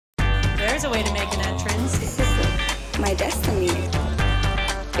There's a way to make an entrance. This is my destiny.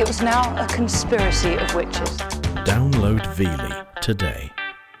 It was now a conspiracy of witches. Download Veely today.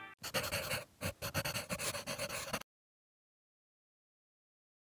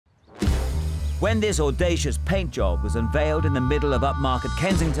 When this audacious paint job was unveiled in the middle of upmarket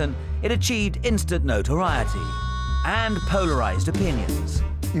Kensington, it achieved instant notoriety and polarised opinions.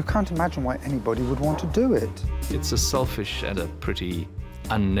 You can't imagine why anybody would want to do it. It's a selfish and a pretty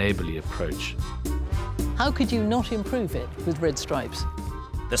unneighbourly approach. How could you not improve it with red stripes?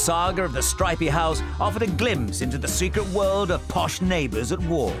 The saga of the Stripy house offered a glimpse into the secret world of posh neighbours at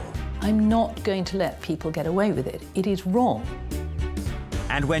war. I'm not going to let people get away with it. It is wrong.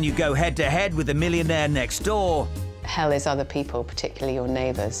 And when you go head-to-head with the millionaire next door, hell is other people, particularly your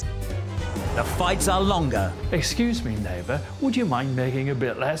neighbours. the fights are longer. Excuse me, neighbour, would you mind making a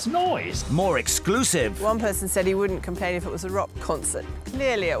bit less noise? More exclusive. One person said he wouldn't complain if it was a rock concert.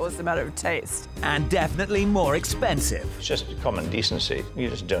 Clearly it was a matter of taste. And definitely more expensive. It's just common decency. You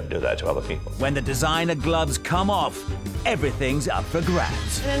just don't do that to other people. When the designer gloves come off, everything's up for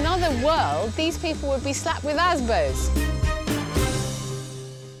grabs. In another world, these people would be slapped with Abos.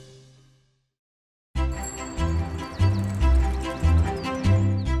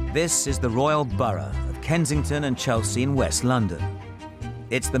 This is the Royal Borough of Kensington and Chelsea in West London.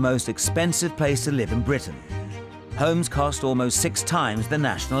 It's the most expensive place to live in Britain. Homes cost almost 6 times the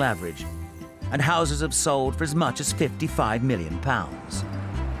national average, and houses have sold for as much as £55 million.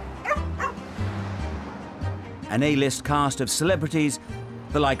 An A-list cast of celebrities,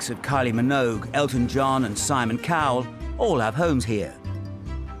 the likes of Kylie Minogue, Elton John and Simon Cowell, all have homes here,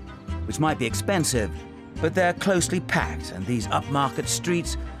 which might be expensive, but they're closely packed, and these upmarket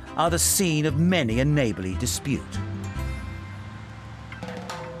streets are the scene of many a neighbourly dispute.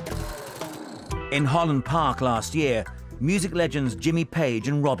 In Holland Park last year, music legends Jimmy Page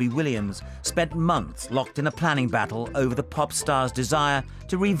and Robbie Williams spent months locked in a planning battle over the pop star's desire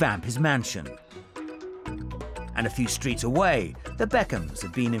to revamp his mansion. And a few streets away, the Beckhams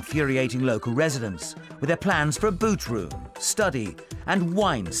have been infuriating local residents with their plans for a boot room, study and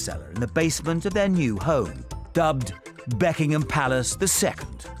wine cellar in the basement of their new home, dubbed Buckingham Palace II.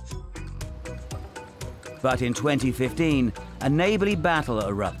 But in 2015, a neighbourly battle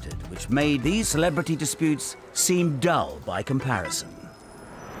erupted, which made these celebrity disputes seem dull by comparison.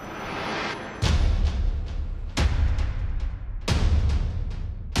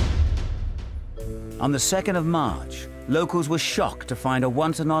 On the 2nd of March, locals were shocked to find a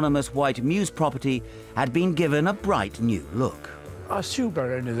once anonymous white mews property had been given a bright new look. I assume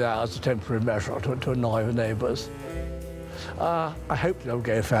they're only there as a temporary measure to annoy the neighbours. I hope they'll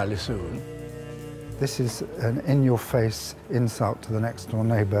go fairly soon. This is an in-your-face insult to the next-door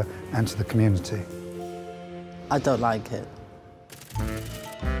neighbour and to the community. I don't like it.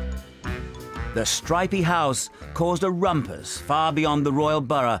 The Stripy house caused a rumpus far beyond the Royal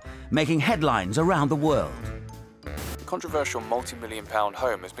Borough, making headlines around the world. The controversial multi-million-pound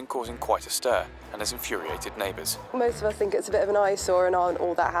home has been causing quite a stir and has infuriated neighbours. Most of us think it's a bit of an eyesore and aren't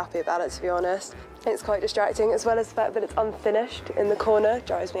all that happy about it, to be honest. It's quite distracting, as well as the fact that it's unfinished in the corner.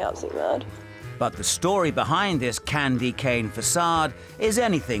 Drives me absolutely mad. But the story behind this candy cane facade is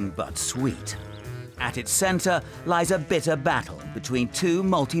anything but sweet. At its centre lies a bitter battle between 2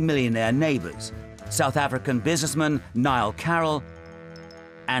 multi-millionaire neighbours, South African businessman Niall Carroll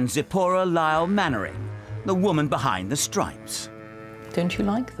and Zipporah Lisle Mainwaring, the woman behind the stripes. Don't you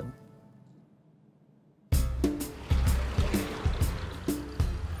like them?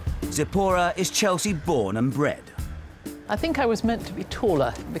 Zipporah is Chelsea born and bred. I think I was meant to be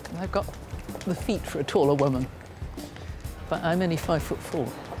taller because I've got the feet for a taller woman, but I'm only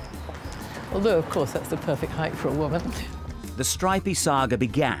 5'4". Although, of course, that's the perfect height for a woman. The Stripy saga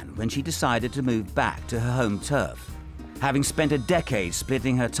began when she decided to move back to her home turf, having spent a decade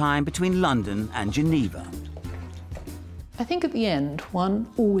splitting her time between London and Geneva. I think at the end, one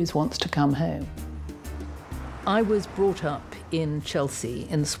always wants to come home. I was brought up in Chelsea,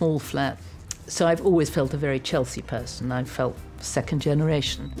 in a small flat, so I've always felt a very Chelsea person. I've felt second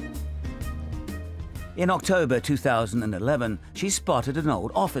generation. In October 2011, she spotted an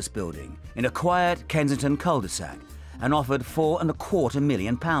old office building in a quiet Kensington cul-de-sac and offered £4.25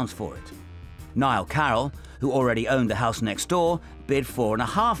 million for it. Niall Carroll, who already owned the house next door, bid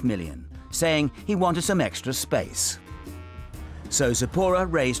 £4.5 million, saying he wanted some extra space. So Zipporah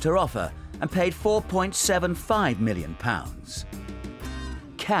raised her offer and paid £4.75 million.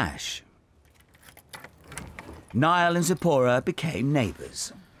 Cash. Niall and Zipporah became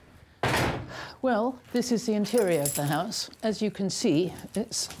neighbours. Well, this is the interior of the house. As you can see,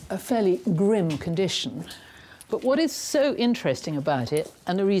 it's a fairly grim condition, But what is so interesting about it,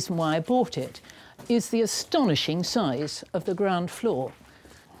 and the reason why I bought it, is the astonishing size of the ground floor.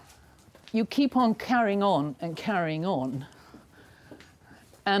 You keep on carrying on and carrying on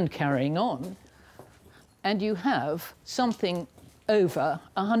and carrying on, and you have something over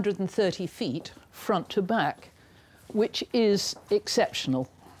 130 feet front to back, which is exceptional.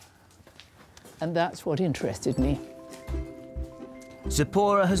 And that's what interested me.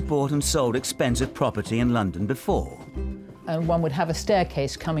 Zipporah has bought and sold expensive property in London before. And one would have a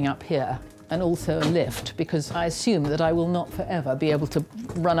staircase coming up here and also a lift, because I assume that I will not forever be able to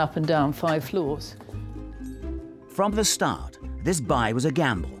run up and down 5 floors. From the start, this buy was a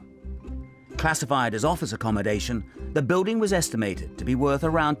gamble. Classified as office accommodation, the building was estimated to be worth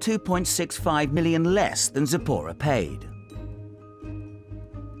around 2.65 million less than Zipporah paid.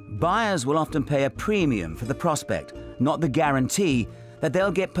 Buyers will often pay a premium for the prospect, not the guarantee that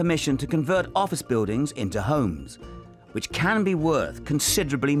they'll get permission to convert office buildings into homes, which can be worth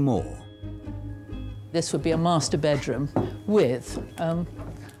considerably more. This would be a master bedroom with,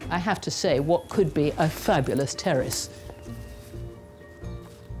 I have to say, what could be a fabulous terrace.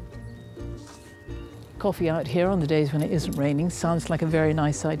 Coffee out here on the days when it isn't raining sounds like a very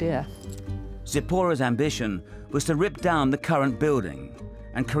nice idea. Zipporah's ambition was to rip down the current building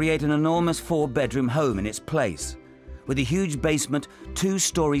and create an enormous 4-bedroom home in its place, with a huge basement 2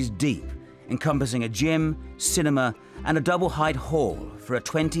 stories deep, encompassing a gym, cinema, and a double-height hall for a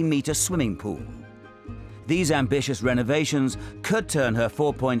 20-metre swimming pool. These ambitious renovations could turn her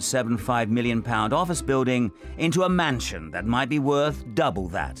 £4.75 million office building into a mansion that might be worth double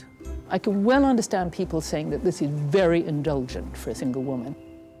that. I can well understand people saying that this is very indulgent for a single woman.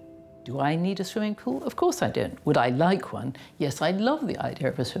 Do I need a swimming pool? Of course I don't. Would I like one? Yes, I love the idea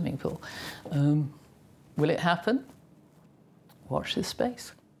of a swimming pool. Will it happen? Watch this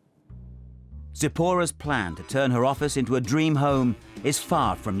space. Zipporah's plan to turn her office into a dream home is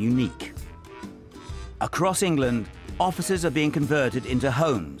far from unique. Across England, offices are being converted into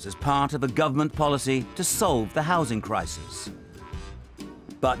homes as part of a government policy to solve the housing crisis.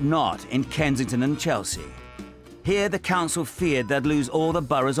 But not in Kensington and Chelsea. Here, the council feared they'd lose all the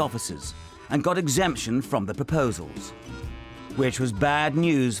borough's offices and got exemption from the proposals, which was bad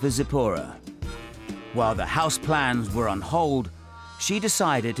news for Zipporah. While the house plans were on hold, she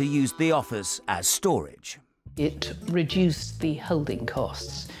decided to use the office as storage. It reduced the holding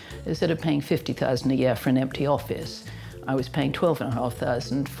costs. Instead of paying £50,000 a year for an empty office, I was paying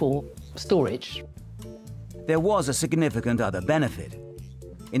 £12,500 for storage. There was a significant other benefit.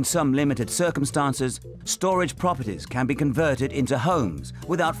 In some limited circumstances, storage properties can be converted into homes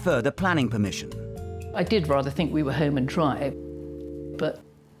without further planning permission. I did rather think we were home and dry, but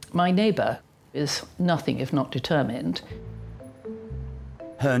my neighbour is nothing if not determined.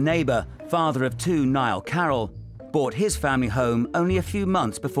 Her neighbour, father of 2 Niall Carroll, bought his family home only a few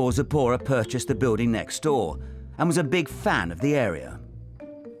months before Zipporah purchased the building next door and was a big fan of the area.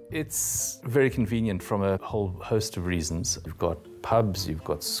 It's very convenient from a whole host of reasons. You've got pubs, you've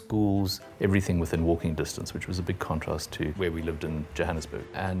got schools, everything within walking distance, which was a big contrast to where we lived in Johannesburg.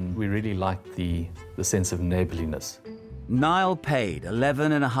 And we really liked the sense of neighbourliness. Niall paid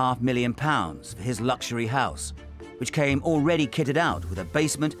 £11.5 million for his luxury house, which came already kitted out with a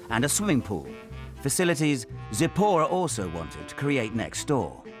basement and a swimming pool. Facilities Zipporah also wanted to create next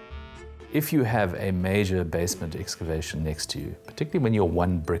door. If you have a major basement excavation next to you, particularly when you're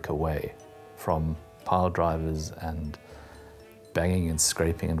 1 brick away from pile drivers and banging and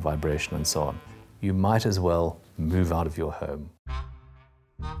scraping and vibration and so on, you might as well move out of your home.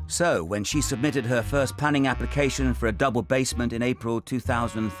 So, when she submitted her first planning application for a double basement in April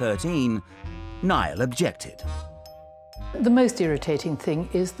 2013, Niall objected. The most irritating thing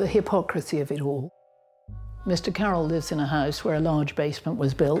is the hypocrisy of it all. Mr. Carroll lives in a house where a large basement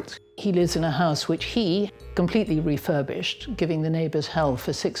was built. He lives in a house which he completely refurbished, giving the neighbours hell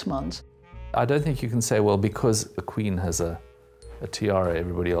for 6 months. I don't think you can say, well, because the Queen has a tiara,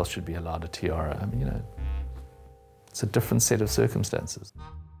 everybody else should be allowed a tiara. I mean, you know, it's a different set of circumstances.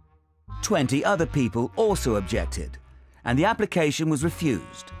 20 other people also objected, and the application was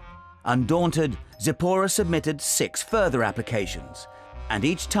refused. Undaunted, Zipporah submitted 6 further applications, and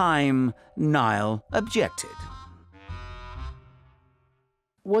each time, Niall objected.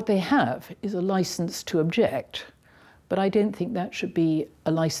 What they have is a licence to object, but I don't think that should be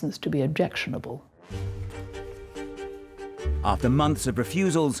a licence to be objectionable. After months of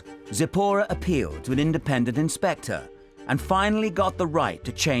refusals, Zipporah appealed to an independent inspector and finally got the right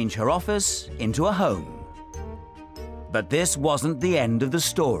to change her office into a home. But this wasn't the end of the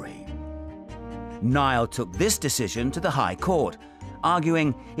story. Niall took this decision to the High Court,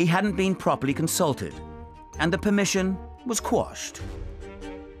 arguing he hadn't been properly consulted and the permission was quashed.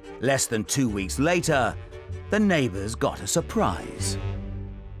 Less than 2 weeks later, the neighbours got a surprise.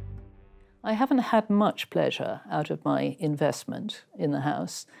 I haven't had much pleasure out of my investment in the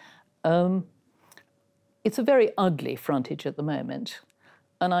house. It's a very ugly frontage at the moment,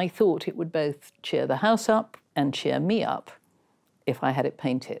 and I thought it would both cheer the house up and cheer me up if I had it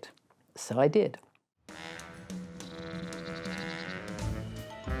painted. So I did.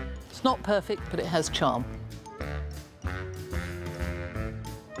 It's not perfect, but it has charm.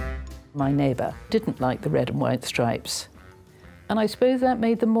 My neighbour didn't like the red and white stripes, and I suppose that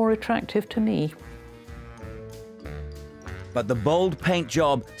made them more attractive to me. But the bold paint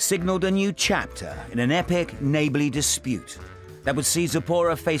job signalled a new chapter in an epic neighbourly dispute that would see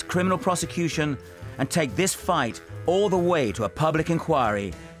Zipporah face criminal prosecution and take this fight all the way to a public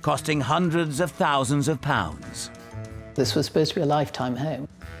inquiry, costing hundreds of thousands of pounds. This was supposed to be a lifetime home,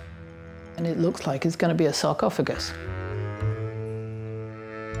 and it looks like it's going to be a sarcophagus.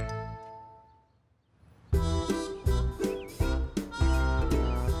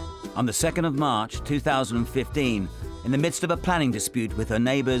 On the 2nd of March 2015, in the midst of a planning dispute with her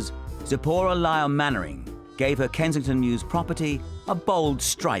neighbours, Zipporah Lisle Mainwaring gave her Kensington Mews property a bold,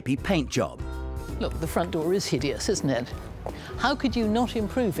 stripy paint job. Look, the front door is hideous, isn't it? How could you not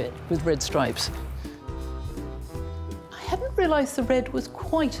improve it with red stripes? I hadn't realised the red was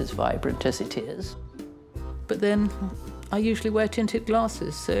quite as vibrant as it is. But then, I usually wear tinted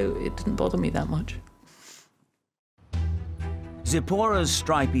glasses, so it didn't bother me that much. Zipporah's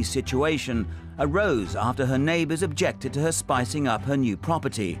stripy situation arose after her neighbours objected to her spicing up her new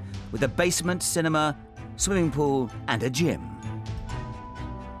property with a basement, cinema, swimming pool and a gym.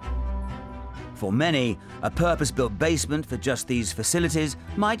 For many, a purpose-built basement for just these facilities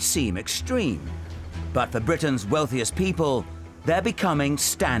might seem extreme, but for Britain's wealthiest people, they're becoming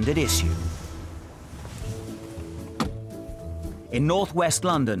standard issue. In northwest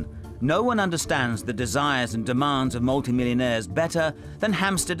London, no one understands the desires and demands of multi-millionaires better than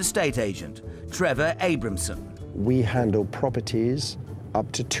Hampstead estate agent Trevor Abramson. We handle properties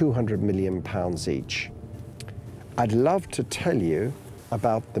up to £200 million each. I'd love to tell you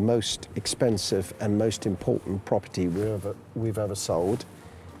about the most expensive and most important property we've ever sold,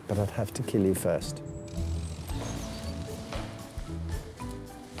 but I'd have to kill you first.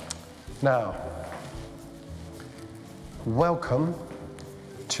 Now, welcome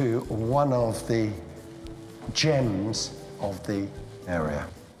to one of the gems of the area,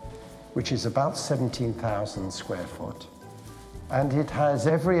 which is about 17,000 square foot. And it has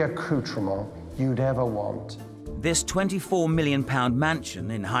every accoutrement you'd ever want. This £24 million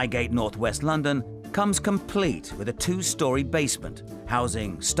mansion in Highgate, northwest London, comes complete with a 2-storey basement,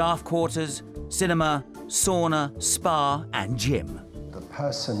 housing staff quarters, cinema, sauna, spa and gym. The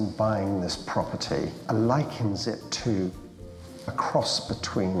person buying this property likens it to a cross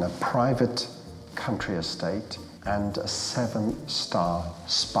between a private country estate and a 7-star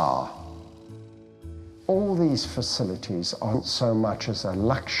spa. All these facilities aren't so much as a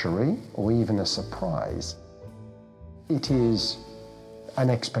luxury or even a surprise. It is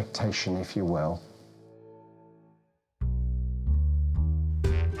an expectation, if you will.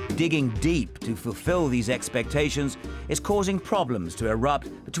 Digging deep to fulfill these expectations is causing problems to erupt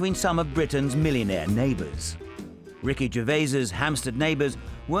between some of Britain's millionaire neighbours. Ricky Gervais's Hampstead neighbours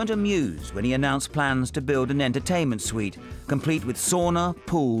weren't amused when he announced plans to build an entertainment suite, complete with sauna,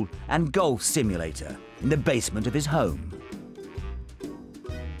 pool and golf simulator in the basement of his home.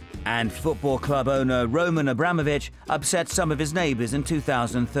 And football club owner Roman Abramovich upset some of his neighbours in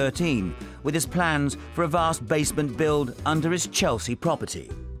 2013 with his plans for a vast basement build under his Chelsea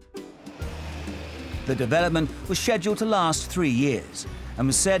property. The development was scheduled to last 3 years and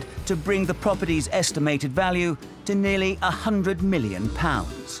was said to bring the property's estimated value to nearly £100 million.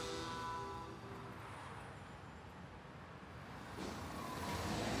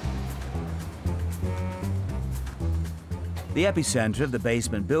 The epicentre of the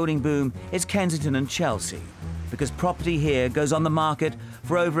basement building boom is Kensington and Chelsea, because property here goes on the market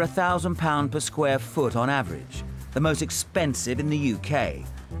for over £1,000 per square foot on average, the most expensive in the UK,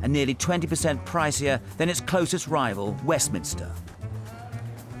 and nearly 20% pricier than its closest rival, Westminster.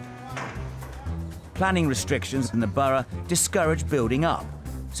 Planning restrictions in the borough discourage building up,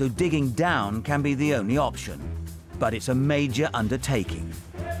 so digging down can be the only option. But it's a major undertaking.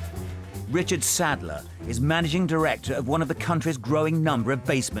 Richard Sadler is managing director of one of the country's growing number of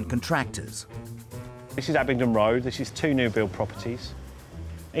basement contractors. This is Abingdon Road. This is 2 new build properties.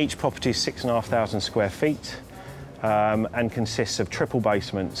 Each property is 6,500 square feet and consists of triple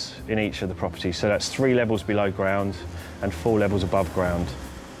basements in each of the properties. So that's 3 levels below ground and 4 levels above ground.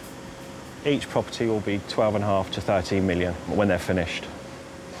 Each property will be 12.5 to 13 million when they're finished.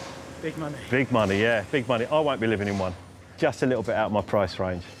 Big money. Big money, yeah, big money. I won't be living in one. Just a little bit out of my price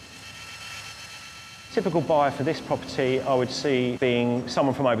range. Typical buyer for this property, I would see being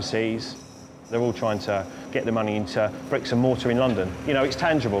someone from overseas. They're all trying to get the money into bricks and mortar in London. You know, it's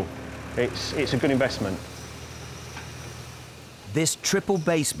tangible. It's a good investment. This triple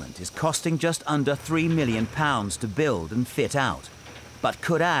basement is costing just under £3 million to build and fit out, but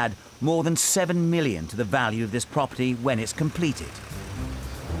could add more than £7 million to the value of this property when it's completed.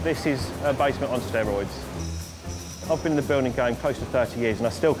 This is a basement on steroids. I've been in the building game close to 30 years and I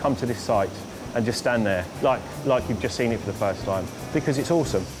still come to this site and just stand there like you've just seen it for the first time, because it's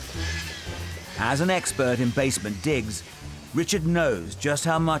awesome. As an expert in basement digs, Richard knows just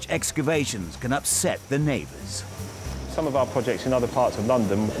how much excavations can upset the neighbours. Some of our projects in other parts of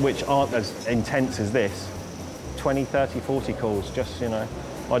London, which aren't as intense as this, 20, 30, 40 calls, just, you know,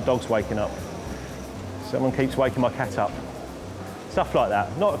 my dog's waking up. Someone keeps waking my cat up. Stuff like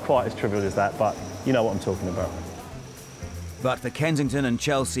that. Not quite as trivial as that, but you know what I'm talking about. But for Kensington and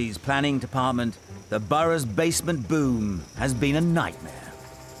Chelsea's planning department, the borough's basement boom has been a nightmare.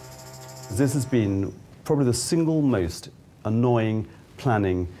 This has been probably the single most annoying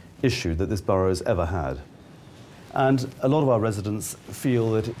planning issue that this borough has ever had. And a lot of our residents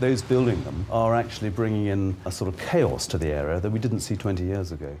feel that those building them are actually bringing in a sort of chaos to the area that we didn't see 20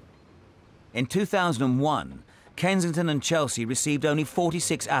 years ago. In 2001, Kensington and Chelsea received only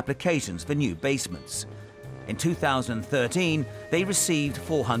 46 applications for new basements. In 2013, they received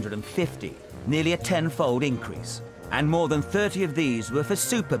 450, nearly a tenfold increase. And more than 30 of these were for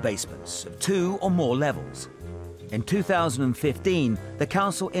super basements of 2 or more levels. In 2015, the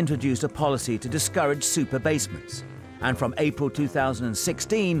council introduced a policy to discourage super basements. And from April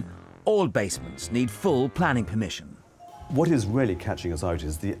 2016, all basements need full planning permission. What is really catching us out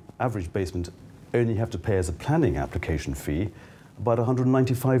is the average basement only have to pay as a planning application fee about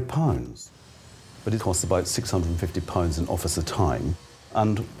 £195. But it costs about £650 in officer time,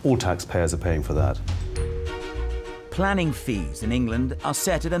 and all taxpayers are paying for that. Planning fees in England are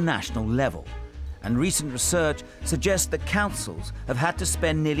set at a national level, and recent research suggests that councils have had to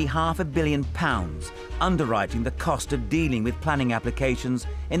spend nearly £500 million underwriting the cost of dealing with planning applications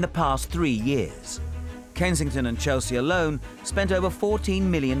in the past 3 years. Kensington and Chelsea alone spent over £14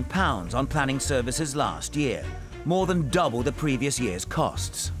 million on planning services last year, more than double the previous year's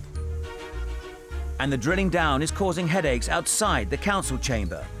costs. And the drilling down is causing headaches outside the council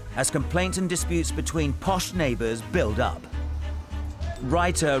chamber as complaints and disputes between posh neighbours build up.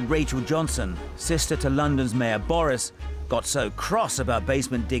 Writer Rachel Johnson, sister to London's Mayor Boris, got so cross about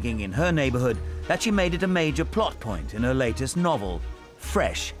basement digging in her neighbourhood that she made it a major plot point in her latest novel,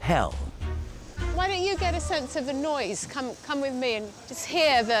 Fresh Hell. Why don't you get a sense of the noise? Come with me and just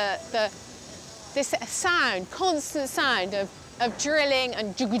hear this sound, constant sound of drilling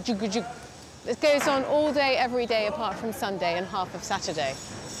and jug. It goes on all day, every day, apart from Sunday and half of Saturday.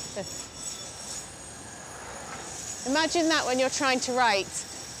 Imagine that when you're trying to write a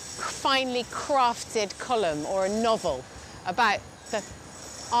finely crafted column or a novel about the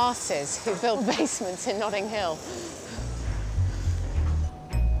arses who build basements in Notting Hill.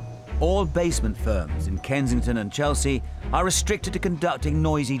 All basement firms in Kensington and Chelsea are restricted to conducting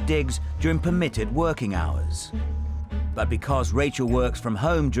noisy digs during permitted working hours. But because Rachel works from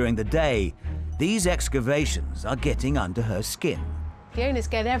home during the day, these excavations are getting under her skin. The owners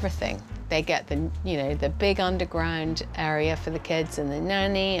get everything. They get the big underground area for the kids and the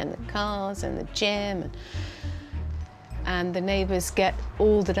nanny and the cars and the gym. And the neighbours get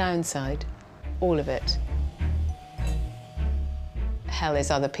all the downside, all of it. Hell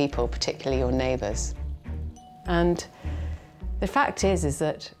is other people, particularly your neighbours. And the fact is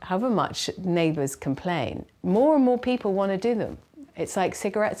that however much neighbours complain, more and more people want to do them. It's like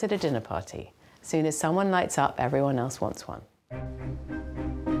cigarettes at a dinner party. As soon as someone lights up, everyone else wants one.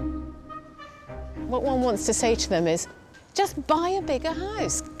 What one wants to say to them is, just buy a bigger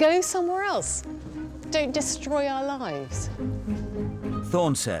house, go somewhere else. Don't destroy our lives.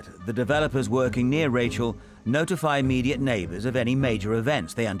 Thornset, the developers working near Rachel, notify immediate neighbours of any major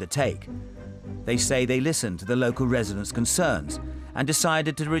events they undertake. They say they listened to the local residents' concerns and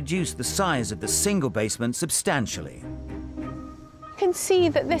decided to reduce the size of the single basement substantially. You can see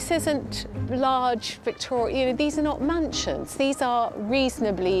that this isn't large Victorian, these are not mansions. These are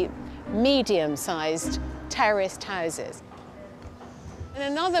reasonably medium-sized terraced houses. In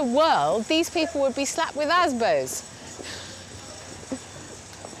another world, these people would be slapped with ASBOs.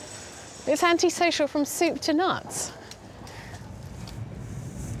 It's antisocial from soup to nuts.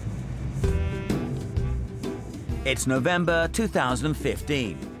 It's November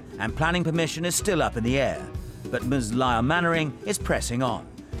 2015, and planning permission is still up in the air. But Ms. Lisle Mainwaring is pressing on.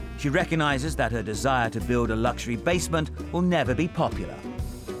 She recognises that her desire to build a luxury basement will never be popular.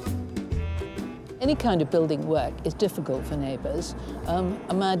 Any kind of building work is difficult for neighbours.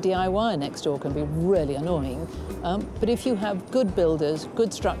 A mad DIY next door can be really annoying. But if you have good builders,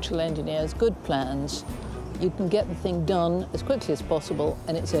 good structural engineers, good plans, you can get the thing done as quickly as possible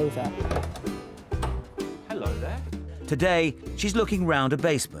and it's over. Hello there. Today, she's looking round a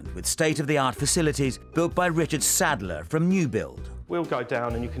basement with state-of-the-art facilities built by Richard Sadler from New Build. We'll go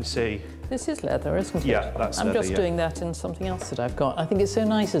down and you can see... This is leather, isn't it? Yeah, that's leather, I'm just doing that in something else that I've got. I think it's so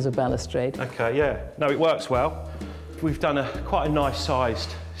nice as a balustrade. OK, yeah. No, it works well. We've done quite a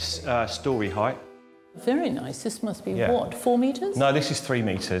nice-sized storey height. Very nice. This must be, what, 4 metres? No, this is 3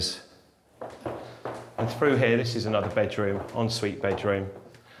 metres. And through here, this is another bedroom, ensuite bedroom.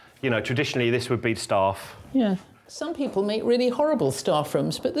 You know, traditionally, this would be staff. Yeah. Some people make really horrible staff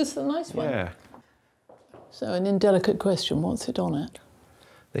rooms, but this is a nice one. Yeah. So, an indelicate question, what's it on at?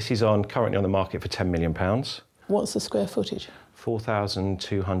 This is currently on the market for £10 million. What's the square footage?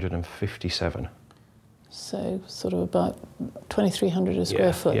 4,257. So, sort of about 2,300 a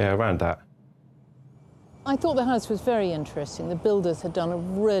square foot? Yeah, around that. I thought the house was very interesting. The builders had done a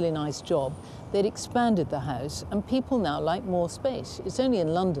really nice job. They'd expanded the house, and people now like more space. It's only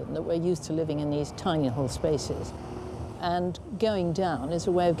in London that we're used to living in these tiny little spaces. And going down is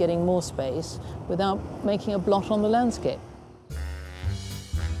a way of getting more space without making a blot on the landscape.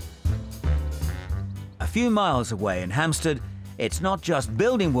 A few miles away in Hampstead, it's not just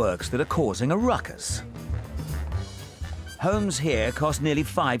building works that are causing a ruckus. Homes here cost nearly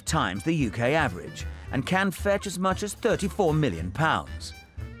 5 times the UK average and can fetch as much as £34 million.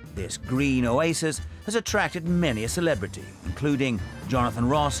 This green oasis has attracted many a celebrity, including Jonathan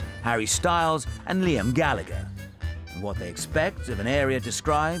Ross, Harry Styles and Liam Gallagher. And what they expect of an area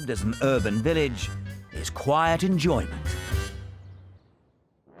described as an urban village is quiet enjoyment.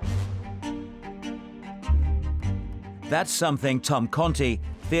 That's something Tom Conti,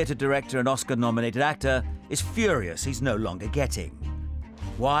 theatre director and Oscar-nominated actor, is furious he's no longer getting.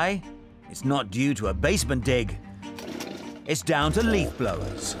 Why? It's not due to a basement dig. It's down to leaf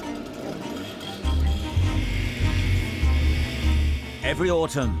blowers. Every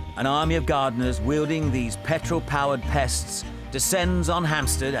autumn, an army of gardeners wielding these petrol-powered pests descends on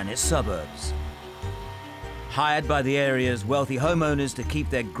Hampstead and its suburbs. Hired by the area's wealthy homeowners to keep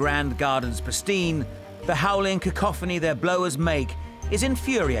their grand gardens pristine, the howling cacophony their blowers make is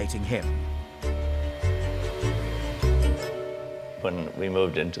infuriating him. When we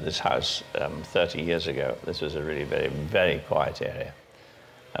moved into this house 30 years ago, this was a really very, very quiet area.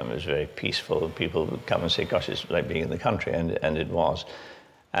 It was very peaceful. People would come and say, gosh, it's like being in the country, and it was.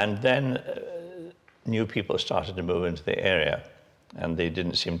 And then new people started to move into the area, and they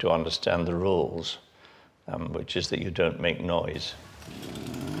didn't seem to understand the rules, which is that you don't make noise.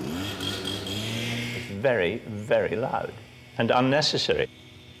 It's very, very loud and unnecessary.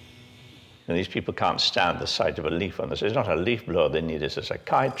 And these people can't stand the sight of a leaf on this. It's not a leaf blower they need, it's a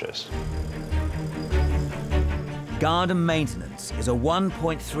psychiatrist. Garden maintenance is a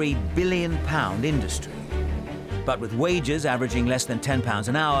 £1.3 billion industry. But with wages averaging less than £10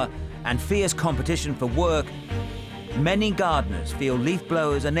 an hour and fierce competition for work, many gardeners feel leaf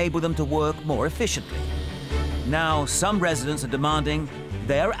blowers enable them to work more efficiently. Now, some residents are demanding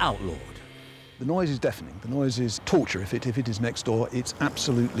they are outlawed. The noise is deafening. The noise is torture. If it is next door, it's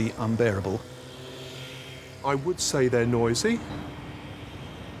absolutely unbearable. I would say they're noisy,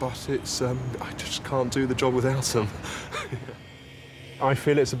 but it's I just can't do the job without them. I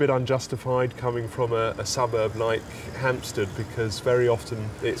feel it's a bit unjustified coming from a suburb like Hampstead, because very often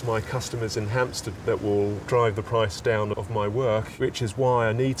it's my customers in Hampstead that will drive the price down of my work, which is why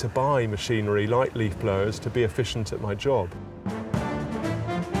I need to buy machinery like leaf blowers to be efficient at my job.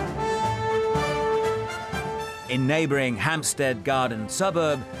 In neighbouring Hampstead Garden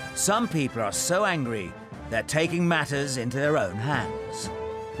suburb, some people are so angry they're taking matters into their own hands.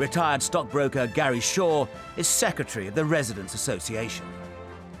 Retired stockbroker Gary Shaw is secretary of the Residents' Association.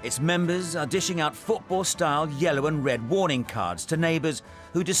 Its members are dishing out football-style yellow and red warning cards to neighbours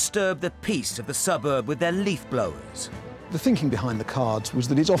who disturb the peace of the suburb with their leaf blowers. The thinking behind the cards was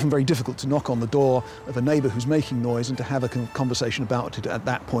that it's often very difficult to knock on the door of a neighbour who's making noise and to have a conversation about it. At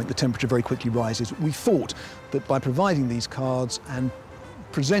that point, the temperature very quickly rises. We thought that by providing these cards and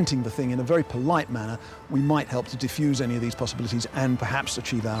presenting the thing in a very polite manner, we might help to diffuse any of these possibilities and perhaps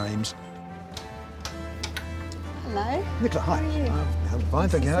achieve our aims. Hello. Nicola, hi. I'm fine,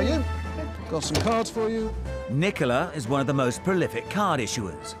 thank you. How are you? Got some cards for you. Nicola is one of the most prolific card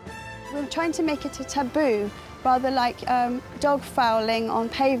issuers. We're trying to make it a taboo rather like dog fouling on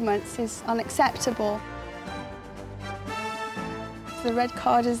pavements is unacceptable. The red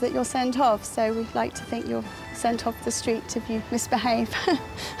card is that you're sent off, so we'd like to think you're sent off the street if you misbehave. Do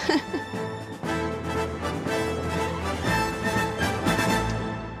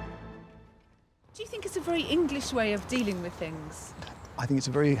you think it's a very English way of dealing with things? I think it's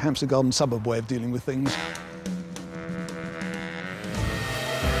a very Hampstead Garden suburb way of dealing with things.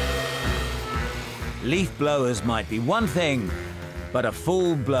 Leaf blowers might be one thing, but a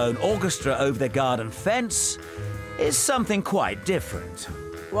full-blown orchestra over the garden fence is something quite different.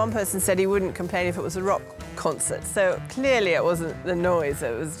 One person said he wouldn't complain if it was a rock concert, so clearly it wasn't the noise,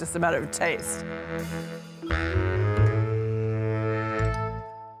 it was just a matter of taste.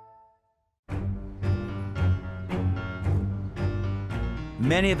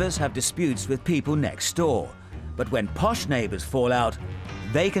 Many of us have disputes with people next door, but when posh neighbours fall out,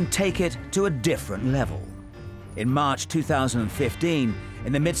 they can take it to a different level. In March 2015,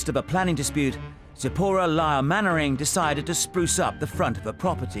 in the midst of a planning dispute, Zipporah Lisle Mainwaring decided to spruce up the front of her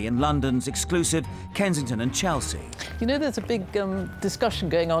property in London's exclusive Kensington and Chelsea. You know, there's a big discussion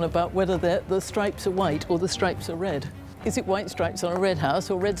going on about whether the stripes are white or the stripes are red. Is it white stripes on a red house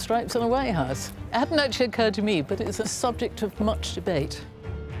or red stripes on a white house? It hadn't actually occurred to me, but it's a subject of much debate.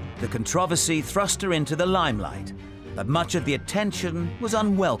 The controversy thrust her into the limelight, but much of the attention was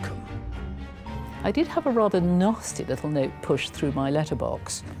unwelcome. I did have a rather nasty little note pushed through my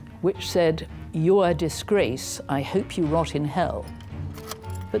letterbox, which said, "You're a disgrace, I hope you rot in hell."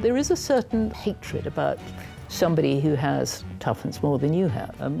 But there is a certain hatred about somebody who has tuppence more than you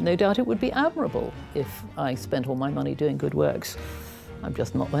have. No doubt it would be admirable if I spent all my money doing good works. I'm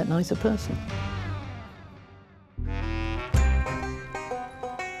just not that nice a person.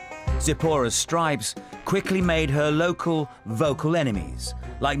 Zipporah's stripes quickly made her local vocal enemies,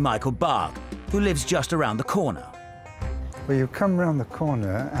 like Michael Bark, who lives just around the corner. Well, you come round the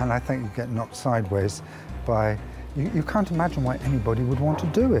corner and I think you get knocked sideways by... You can't imagine why anybody would want to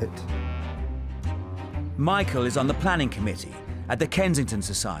do it. Michael is on the planning committee at the Kensington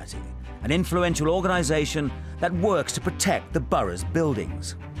Society, an influential organisation that works to protect the borough's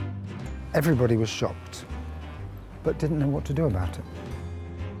buildings. Everybody was shocked, but didn't know what to do about it.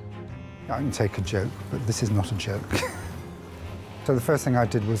 I can take a joke, but this is not a joke. So the first thing I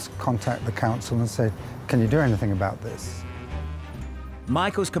did was contact the council and say, can you do anything about this?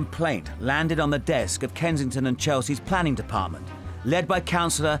 Michael's complaint landed on the desk of Kensington and Chelsea's planning department, led by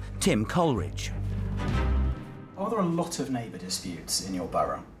councillor Tim Coleridge. Are there a lot of neighbour disputes in your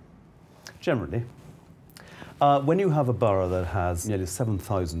borough? Generally. When you have a borough that has nearly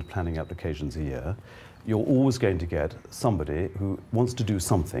 7,000 planning applications a year, you're always going to get somebody who wants to do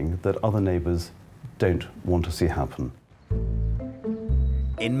something that other neighbours don't want to see happen.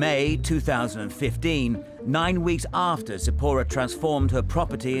 In May 2015, 9 weeks after Zipporah transformed her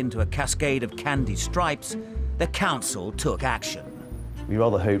property into a cascade of candy stripes, the council took action. We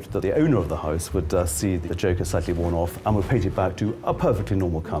rather hoped that the owner of the house would see the joker slightly worn off and would paint it back to a perfectly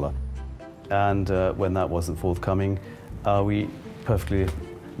normal colour. And when that wasn't forthcoming, we perfectly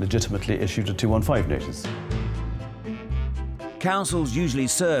legitimately issued a 215 notice. Councils usually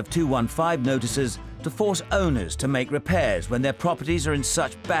serve 215 notices to force owners to make repairs when their properties are in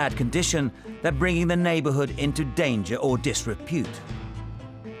such bad condition they're bringing the neighbourhood into danger or disrepute.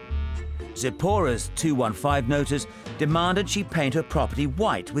 Zipporah's 215 notice demanded she paint her property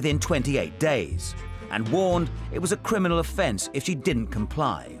white within 28 days and warned it was a criminal offence if she didn't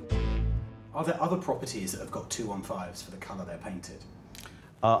comply. Are there other properties that have got 215s for the colour they're painted?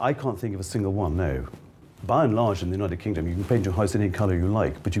 I can't think of a single one, no. By and large, in the United Kingdom, you can paint your house any colour you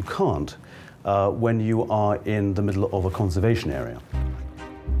like, but you can't when you are in the middle of a conservation area.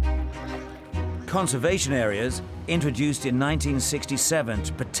 Conservation areas, introduced in 1967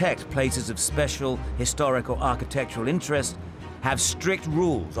 to protect places of special historical architectural interest, have strict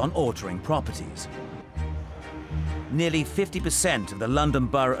rules on altering properties. Nearly 50% of the London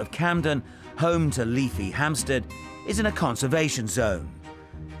borough of Camden, home to leafy Hampstead, is in a conservation zone.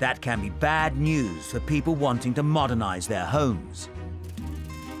 That can be bad news for people wanting to modernise their homes.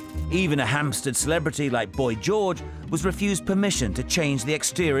 Even a Hampstead celebrity like Boy George was refused permission to change the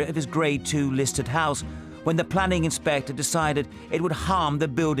exterior of his Grade 2 listed house when the planning inspector decided it would harm the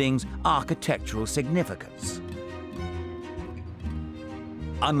building's architectural significance.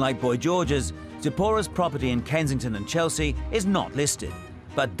 Unlike Boy George's, Zipporah's property in Kensington and Chelsea is not listed,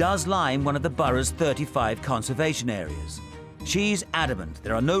 but does lie in one of the borough's 35 conservation areas. She's adamant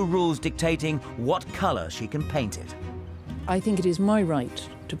there are no rules dictating what colour she can paint it. I think it is my right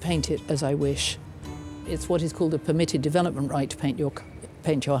to paint it as I wish. It's what is called a permitted development right to paint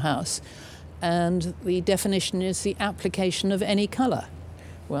your house. and the definition is the application of any colour.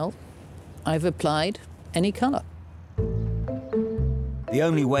 Well, I've applied any colour. The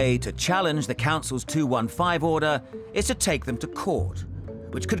only way to challenge the council's 215 order is to take them to court,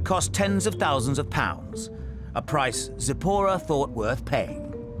 which could cost tens of thousands of pounds, a price Zipporah thought worth paying.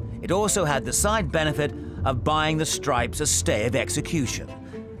 It also had the side benefit of buying the Stripes a stay of execution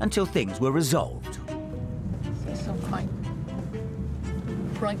until things were resolved. There's some quite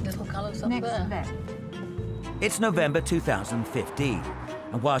bright little colours up there. It's November 2015,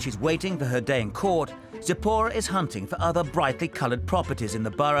 and while she's waiting for her day in court, Zipporah is hunting for other brightly coloured properties in the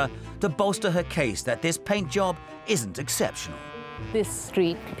borough to bolster her case that this paint job isn't exceptional. This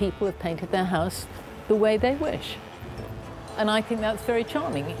street, people have painted their house the way they wish. And I think that's very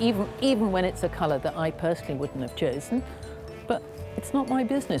charming, even when it's a colour that I personally wouldn't have chosen. But it's not my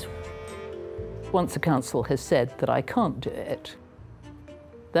business. Once the council has said that I can't do it,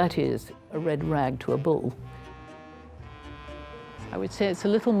 that is a red rag to a bull. I would say it's a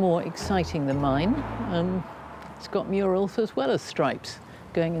little more exciting than mine. It's got murals as well as stripes,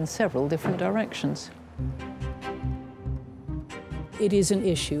 going in several different directions. It is an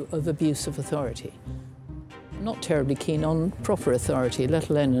issue of abuse of authority. I'm not terribly keen on proper authority, let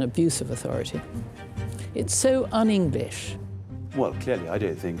alone an abuse of authority. It's so un-English. Well, clearly, I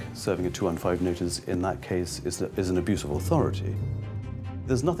don't think serving a 215 notice in that case is an abuse of authority.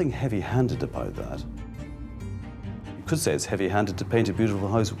 There's nothing heavy-handed about that. You could say it's heavy-handed to paint a beautiful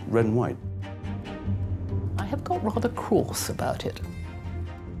house red and white. I have got rather cross about it.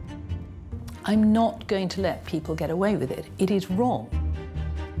 I'm not going to let people get away with it. It is wrong.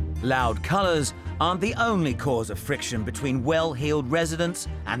 Loud colours aren't the only cause of friction between well-heeled residents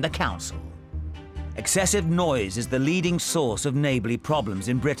and the council. Excessive noise is the leading source of neighbourly problems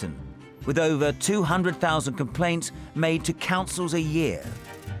in Britain, with over 200,000 complaints made to councils a year.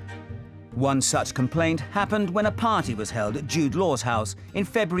 One such complaint happened when a party was held at Jude Law's house in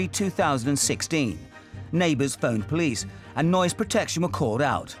February 2016. Neighbours phoned police and noise protection were called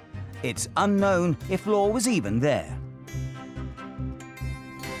out. It's unknown if Law was even there.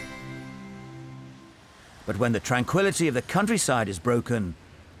 But when the tranquility of the countryside is broken,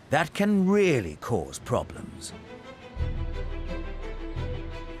 that can really cause problems.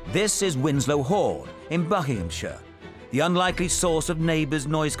 This is Winslow Hall in Buckinghamshire, the unlikely source of neighbours'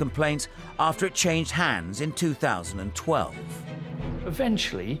 noise complaints after it changed hands in 2012.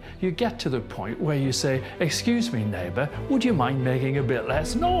 Eventually, you get to the point where you say, "Excuse me, neighbour, would you mind making a bit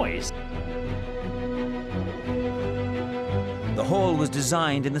less noise?" The hall was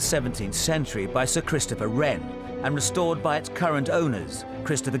designed in the 17th century by Sir Christopher Wren and restored by its current owners,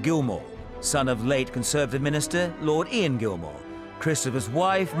 Christopher Gilmore, son of late Conservative Minister Lord Ian Gilmore, Christopher's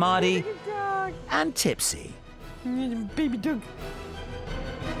wife, Mardy, and Tipsy. Baby dog.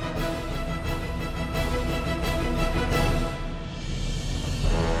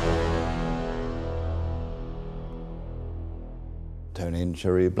 Tony and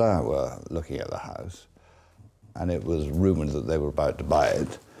Cherie Blair were looking at the house, and it was rumoured that they were about to buy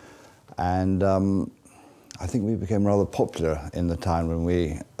it. And I think we became rather popular in the town when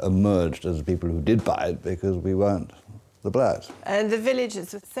we emerged as the people who did buy it, because we weren't the Blairs. And the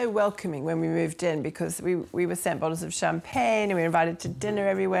villagers were so welcoming when we moved in, because we were sent bottles of champagne and we were invited to dinner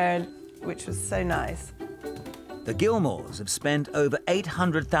everywhere, which was so nice. The Gilmores have spent over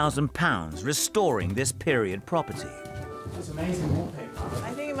 £800,000 restoring this period property. It's amazing wallpaper.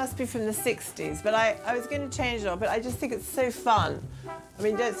 I think it must be from the 60s, but I was going to change it all, but I just think it's so fun. I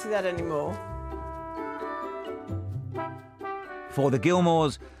mean, you don't see that anymore. For the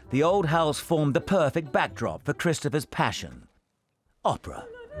Gilmores, the old house formed the perfect backdrop for Christopher's passion, opera.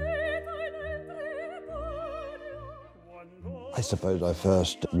 I suppose I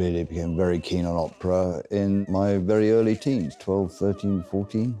first really became very keen on opera in my very early teens, 12, 13,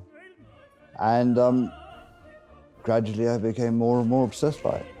 14. And gradually I became more and more obsessed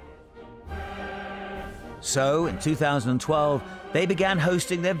by it. So, in 2012, they began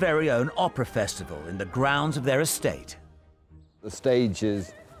hosting their very own opera festival in the grounds of their estate. The stage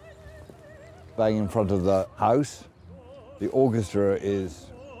is bang in front of the house. The orchestra is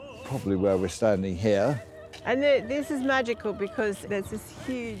probably where we're standing here. And this is magical because there's this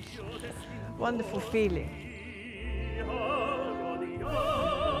huge, wonderful feeling.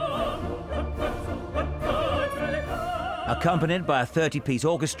 Accompanied by a 30-piece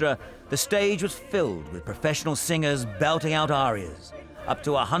orchestra, the stage was filled with professional singers belting out arias, up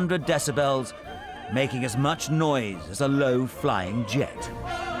to 100 decibels, making as much noise as a low-flying jet.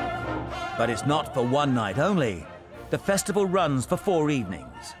 But it's not for one night only. The festival runs for 4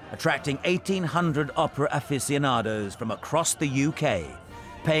 evenings, attracting 1,800 opera aficionados from across the UK,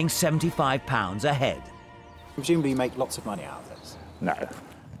 paying £75 a head. Presumably you make lots of money out of this. No,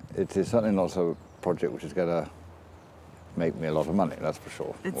 it is certainly not a project which is going to make me a lot of money, that's for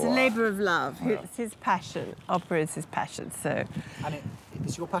sure. It's a labour of love. Yeah. It's his passion. Opera is his passion, so... And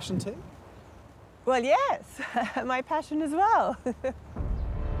it's your passion too? Well, yes. My passion as well.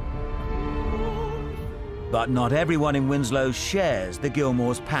 But not everyone in Winslow shares the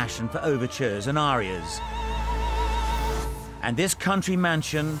Gilmore's passion for overtures and arias. And this country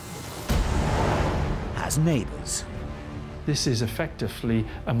mansion has neighbours. This is effectively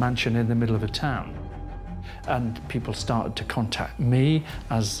a mansion in the middle of a town. And people started to contact me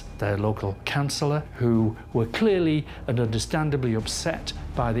as their local councillor, who were clearly and understandably upset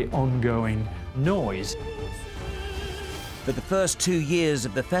by the ongoing noise. For the first 2 years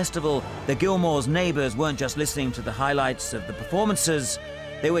of the festival, the Gilmore's neighbours weren't just listening to the highlights of the performances,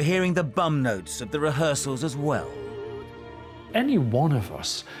 they were hearing the bum notes of the rehearsals as well. Any one of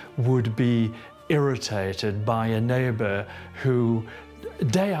us would be irritated by a neighbour who,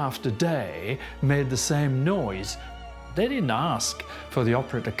 day after day, made the same noise. They didn't ask for the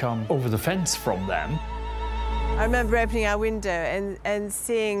opera to come over the fence from them. I remember opening our window and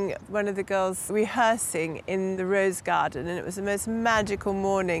seeing one of the girls rehearsing in the rose garden, and it was the most magical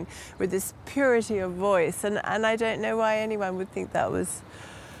morning with this purity of voice, and I don't know why anyone would think that was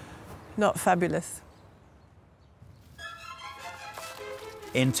not fabulous.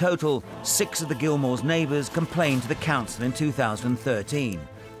 In total, 6 of the Gilmore's neighbours complained to the council in 2013,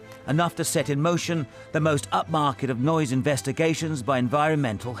 enough to set in motion the most upmarket of noise investigations by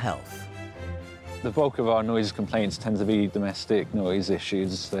Environmental Health. The bulk of our noise complaints tend to be domestic noise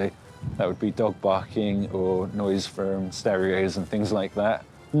issues. So that would be dog barking or noise from stereos and things like that.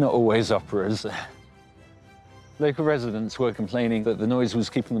 Not always operas. Local residents were complaining that the noise was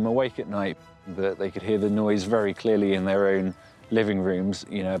keeping them awake at night, that they could hear the noise very clearly in their own living rooms,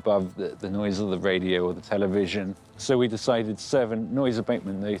 you know, above the noise of the radio or the television. So we decided to serve a noise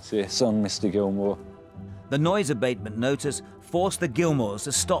abatement notice on Mr. Gilmore. The noise abatement notice forced the Gilmores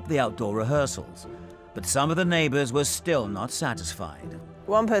to stop the outdoor rehearsals, but some of the neighbours were still not satisfied.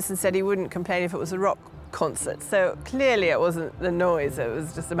 One person said he wouldn't complain if it was a rock concert, so clearly it wasn't the noise, it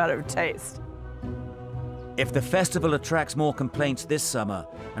was just a matter of taste. If the festival attracts more complaints this summer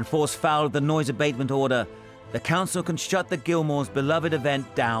and falls foul of the noise abatement order, the council can shut the Gilmore's beloved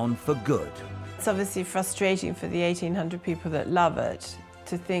event down for good. It's obviously frustrating for the 1,800 people that love it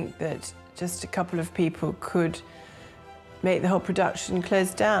to think that just a couple of people could make the whole production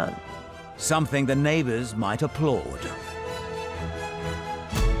close down. Something the neighbours might applaud.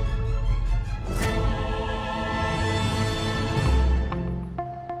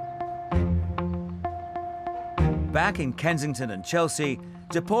 Back in Kensington and Chelsea,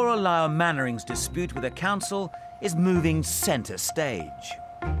 Zipporah Lisle Mainwaring's dispute with the council is moving centre stage.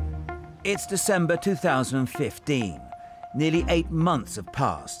 It's December 2015. Nearly 8 months have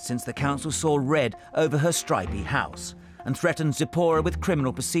passed since the council saw red over her Stripy house and threatened Zipporah with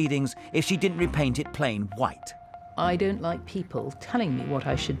criminal proceedings if she didn't repaint it plain white. I don't like people telling me what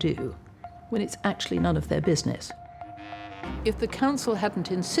I should do when it's actually none of their business. If the council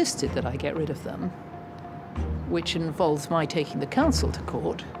hadn't insisted that I get rid of them, which involves my taking the council to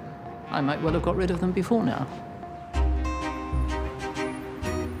court, I might well have got rid of them before now.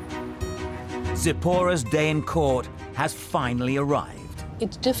 Zipporah's day in court has finally arrived.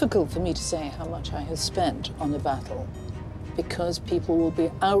 It's difficult for me to say how much I have spent on the battle, because people will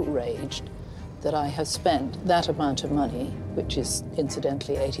be outraged that I have spent that amount of money, which is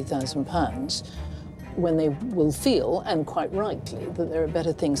incidentally £80,000, when they will feel, and quite rightly, that there are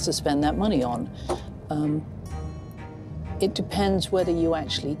better things to spend that money on. It depends whether you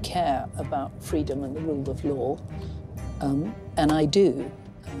actually care about freedom and the rule of law, and I do.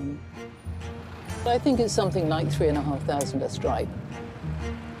 I think it's something like 3,500 a stripe.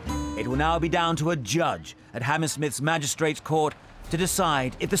 It will now be down to a judge at Hammersmith's Magistrates Court to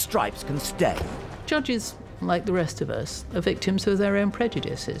decide if the stripes can stay. Judges, like the rest of us, are victims of their own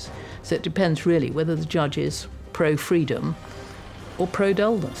prejudices. So it depends really whether the judge is pro-freedom or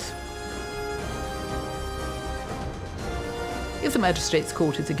pro-dullness. If the Magistrates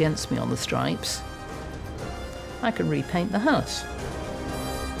Court is against me on the stripes, I can repaint the house.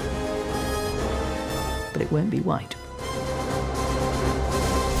 But it won't be white.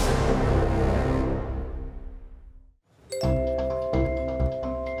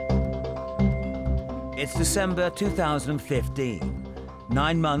 It's December 2015.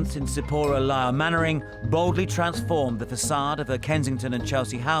 9 months since Zipporah Lisle Mainwaring boldly transformed the facade of her Kensington and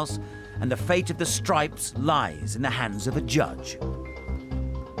Chelsea house, and the fate of the stripes lies in the hands of a judge.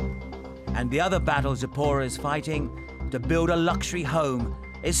 And the other battle Zipporah is fighting, to build a luxury home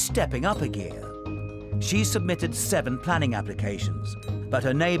is stepping up a gear. She submitted 7 planning applications, but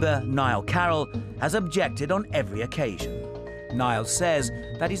her neighbour, Niall Carroll, has objected on every occasion. Niall says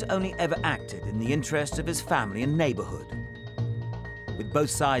that he's only ever acted in the interests of his family and neighbourhood. With both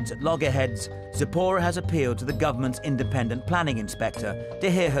sides at loggerheads, Zipporah has appealed to the government's independent planning inspector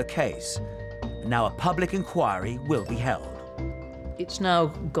to hear her case. Now a public inquiry will be held. It's now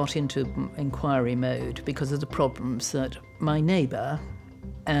got into inquiry mode because of the problems that my neighbour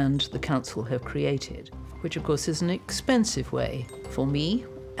and the council have created, which of course is an expensive way for me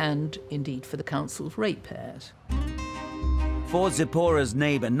and indeed for the council's ratepayers. For Zipporah's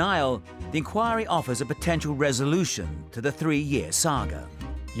neighbour Niall, the inquiry offers a potential resolution to the 3-year saga.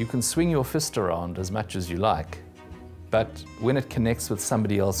 You can swing your fist around as much as you like, but when it connects with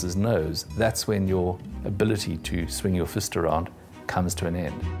somebody else's nose, that's when your ability to swing your fist around comes to an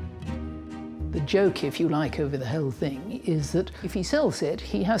end. The joke, if you like, over the whole thing is that if he sells it,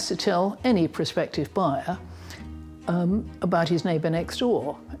 he has to tell any prospective buyer about his neighbour next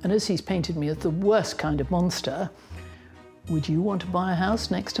door. And as he's painted me as the worst kind of monster, would you want to buy a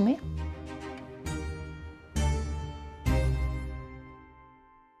house next to me?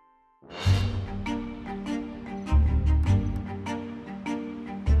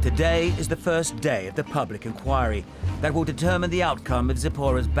 Today is the first day of the public inquiry that will determine the outcome of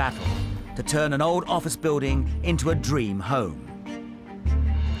Zipporah's battle to turn an old office building into a dream home.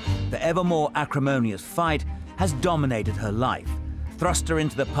 The ever more acrimonious fight has dominated her life, thrust her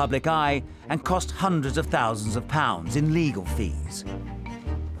into the public eye and cost hundreds of thousands of pounds in legal fees.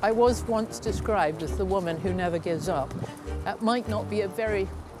 I was once described as the woman who never gives up. That might not be a very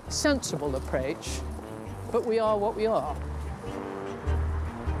sensible approach, but we are what we are.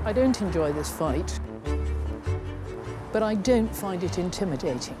 I don't enjoy this fight, but I don't find it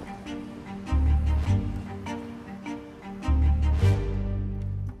intimidating.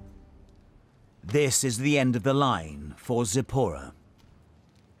 This is the end of the line for Zipporah.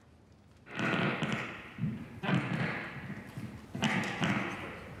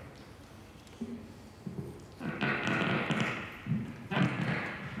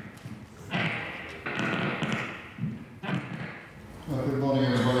 Good morning,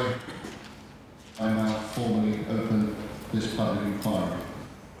 everybody. I now formally open this public inquiry.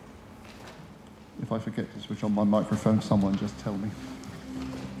 If I forget to switch on my microphone, someone just tell me.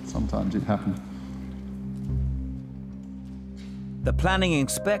 Sometimes it happens. The Planning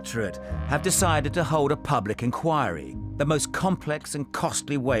Inspectorate have decided to hold a public inquiry, the most complex and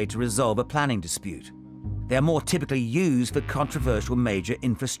costly way to resolve a planning dispute. They are more typically used for controversial major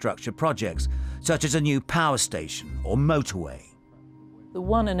infrastructure projects, such as a new power station or motorway. The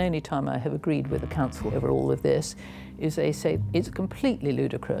one and only time I have agreed with the council over all of this is they say it's completely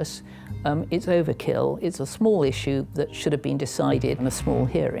ludicrous, it's overkill, it's a small issue that should have been decided in a small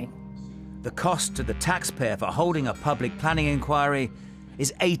hearing. The cost to the taxpayer for holding a public planning inquiry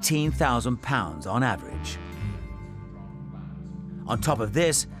is £18,000 on average. On top of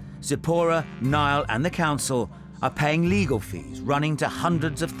this, Zipporah, Niall and the council are paying legal fees running to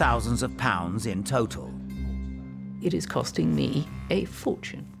hundreds of thousands of pounds in total. It is costing me a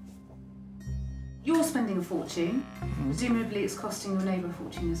fortune. You're spending a fortune. Presumably it's costing your neighbour a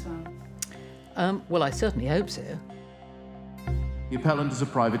fortune as well. Well, I certainly hope so. The appellant is a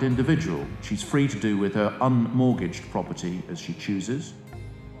private individual. She's free to do with her unmortgaged property as she chooses.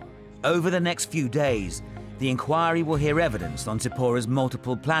 Over the next few days, the inquiry will hear evidence on Zipporah's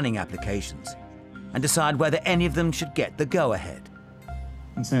multiple planning applications and decide whether any of them should get the go-ahead.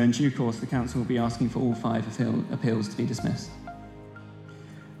 And so in due course, the council will be asking for all 5 appeals to be dismissed.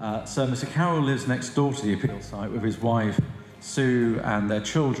 So Mr. Carroll lives next door to the appeal site with his wife, Sue, and their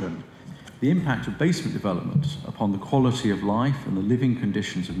children. The impact of basement development upon the quality of life and the living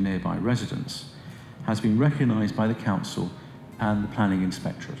conditions of nearby residents has been recognised by the council and the Planning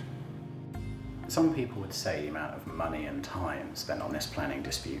Inspectorate. Some people would say the amount of money and time spent on this planning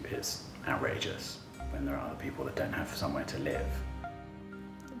dispute is outrageous when there are other people that don't have somewhere to live.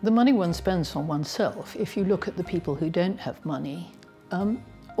 The money one spends on oneself, if you look at the people who don't have money,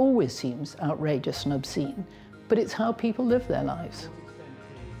 always seems outrageous and obscene, but it's how people live their lives.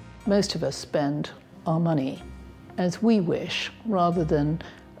 Most of us spend our money as we wish, rather than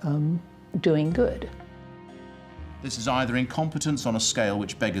doing good. This is either incompetence on a scale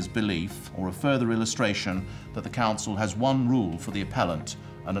which beggars belief, or a further illustration that the council has one rule for the appellant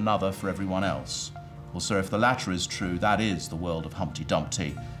and another for everyone else. Well, sir, if the latter is true, that is the world of Humpty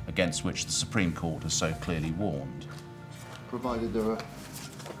Dumpty, against which the Supreme Court has so clearly warned. Provided there are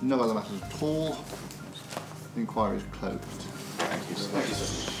no other matters at all, the inquiry is closed. Thank you, sir. Thank you,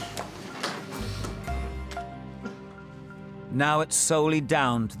 sir. Now it's solely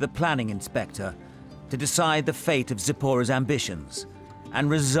down to the planning inspector to decide the fate of Zipporah's ambitions and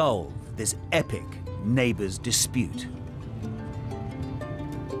resolve this epic neighbours dispute.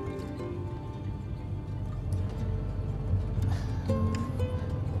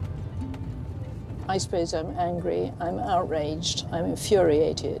 I suppose I'm angry, I'm outraged, I'm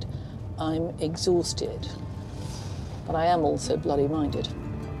infuriated, I'm exhausted, but I am also bloody-minded.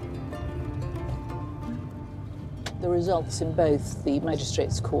 The results in both the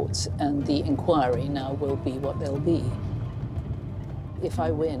magistrates' courts and the inquiry now will be what they'll be. If I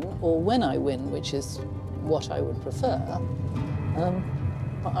win, or when I win, which is what I would prefer,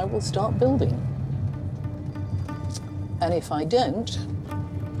 I will start building. And if I don't,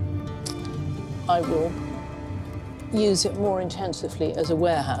 I will use it more intensively as a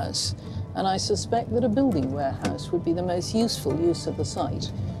warehouse. And I suspect that a building warehouse would be the most useful use of the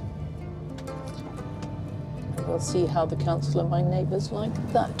site. We'll see how the council and my neighbours like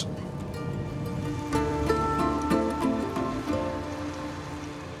that.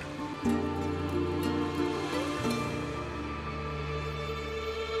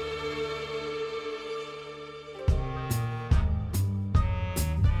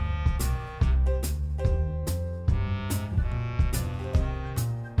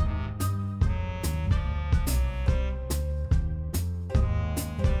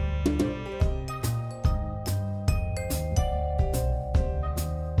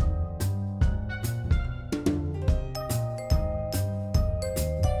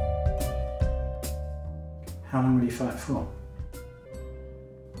 How long will you fight for?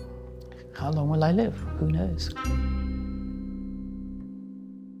 How long will I live? Who knows?